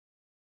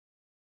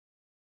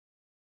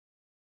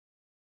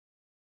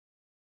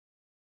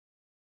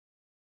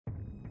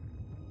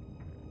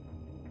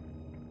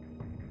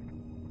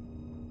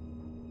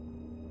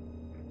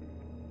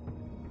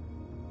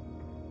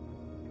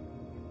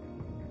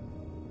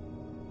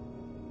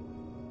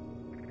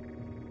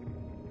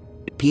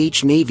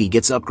PH Navy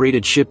gets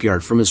upgraded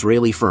shipyard from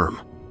Israeli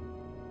firm.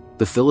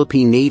 The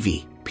Philippine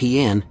Navy,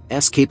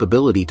 PN's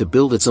capability to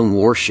build its own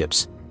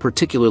warships,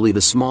 particularly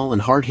the small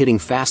and hard-hitting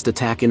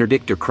fast-attack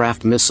interdictor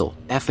craft missile,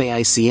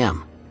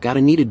 FAIC-M, got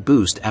a needed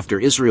boost after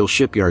Israel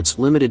Shipyards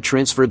Ltd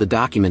transferred the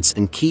documents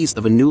and keys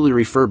of a newly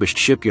refurbished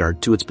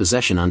shipyard to its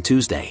possession on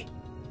Tuesday.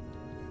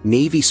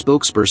 Navy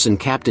spokesperson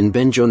Capt.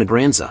 Benjo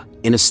Negranza,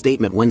 in a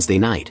statement Wednesday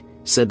night,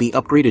 said the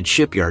upgraded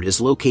shipyard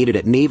is located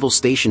at Naval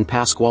Station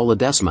Pascual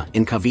Ledesma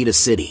in Cavite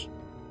City.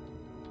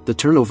 The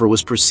turnover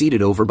was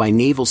presided over by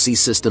Naval Sea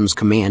Systems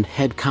Command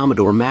head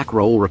Commodore Mac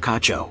Raul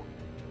Racacho.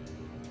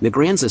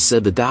 Negranza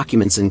said the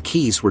documents and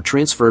keys were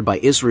transferred by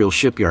Israel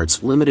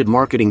Shipyards Ltd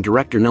Marketing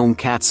Director Noam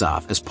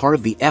Katsav as part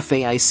of the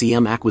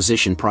FAIC-M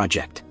acquisition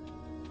project.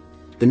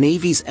 The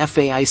Navy's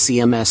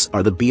FAIC-MS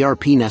are the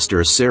BRP Nestor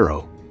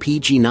Acero,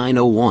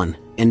 PG-901,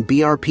 and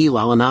BRP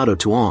Lalanado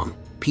Tuong,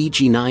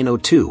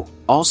 PG-902,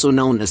 also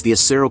known as the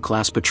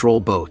Acero-class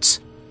patrol boats.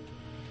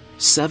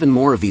 7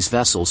 more of these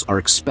vessels are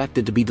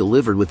expected to be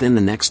delivered within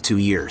the next 2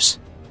 years.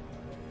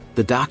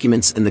 The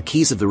documents and the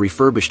keys of the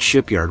refurbished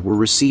shipyard were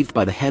received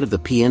by the head of the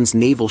PN's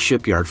Naval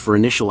Shipyard for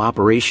initial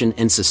operation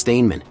and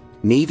sustainment,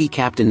 Navy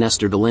Captain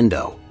Nestor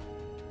Galindo.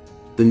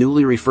 The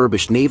newly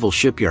refurbished naval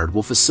shipyard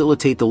will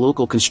facilitate the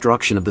local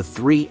construction of the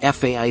 3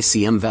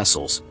 FAIC-M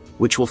vessels,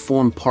 which will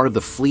form part of the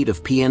fleet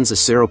of PN's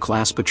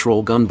Acero-class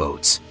patrol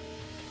gunboats.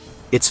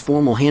 Its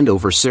formal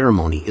handover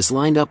ceremony is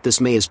lined up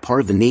this May as part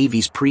of the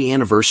Navy's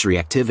pre-anniversary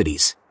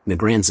activities,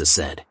 Negranza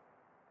said.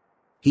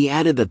 He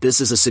added that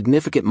this is a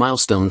significant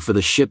milestone for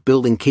the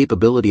shipbuilding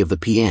capability of the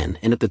PN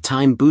and at the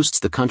time boosts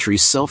the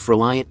country's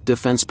Self-Reliant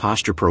Defense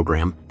Posture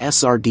Program,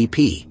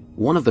 SRDP,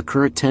 one of the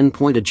current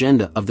 10-point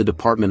agenda of the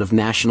Department of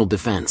National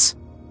Defense.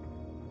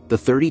 The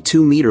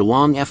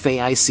 32-meter-long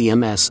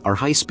FAIC-MS are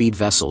high-speed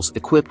vessels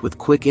equipped with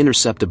quick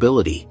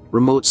interceptability,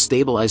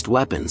 remote-stabilized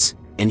weapons,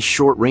 and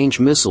short-range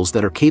missiles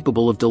that are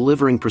capable of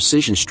delivering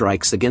precision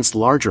strikes against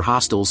larger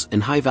hostiles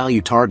and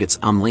high-value targets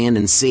on land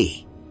and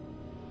sea.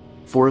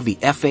 4 of the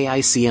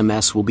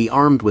FAIC-MS will be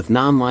armed with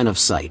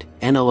non-line-of-sight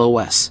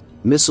 (NLOS)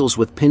 missiles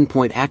with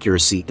pinpoint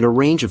accuracy in a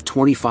range of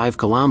 25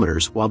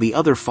 kilometers, while the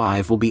other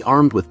 5 will be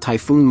armed with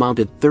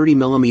Typhoon-mounted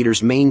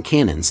 30mm main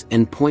cannons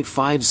and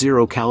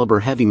 .50 caliber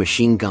heavy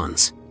machine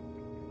guns.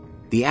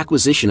 The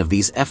acquisition of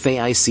these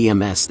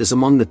FAIC-MS is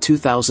among the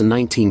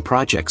 2019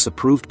 projects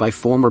approved by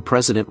former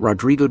President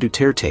Rodrigo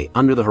Duterte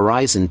under the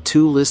Horizon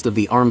 2 list of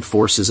the Armed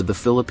Forces of the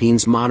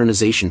Philippines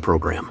Modernization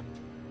Program.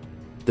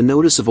 The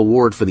notice of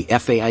award for the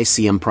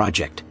FAIC-M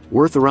project,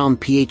 worth around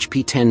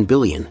PHP 10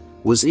 billion,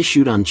 was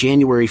issued on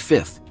January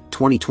 5,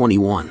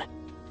 2021.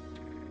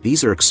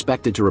 These are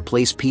expected to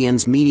replace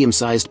PN's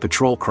medium-sized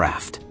patrol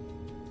craft.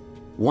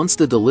 Once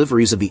the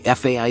deliveries of the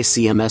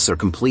FAIC-MS are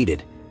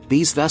completed,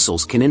 these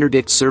vessels can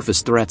interdict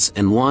surface threats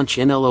and launch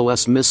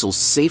NLOS missiles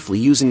safely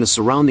using the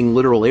surrounding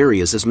littoral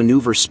areas as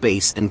maneuver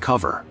space and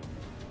cover.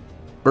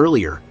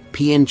 Earlier,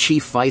 PN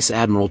Chief Vice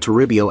Admiral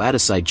Toribio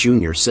Adesai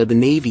Jr. said the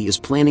Navy is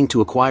planning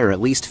to acquire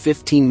at least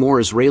 15 more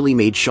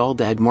Israeli-made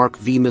Shaldag Mark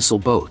V missile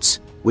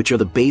boats, which are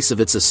the base of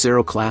its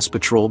Acero-class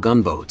patrol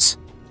gunboats.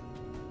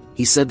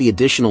 He said the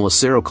additional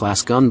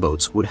Acero-class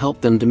gunboats would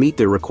help them to meet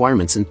their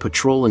requirements in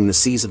patrolling the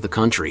seas of the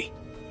country.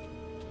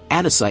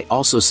 Adesai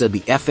also said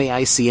the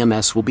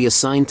FAIC-MS will be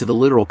assigned to the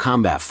Littoral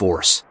Combat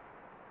Force.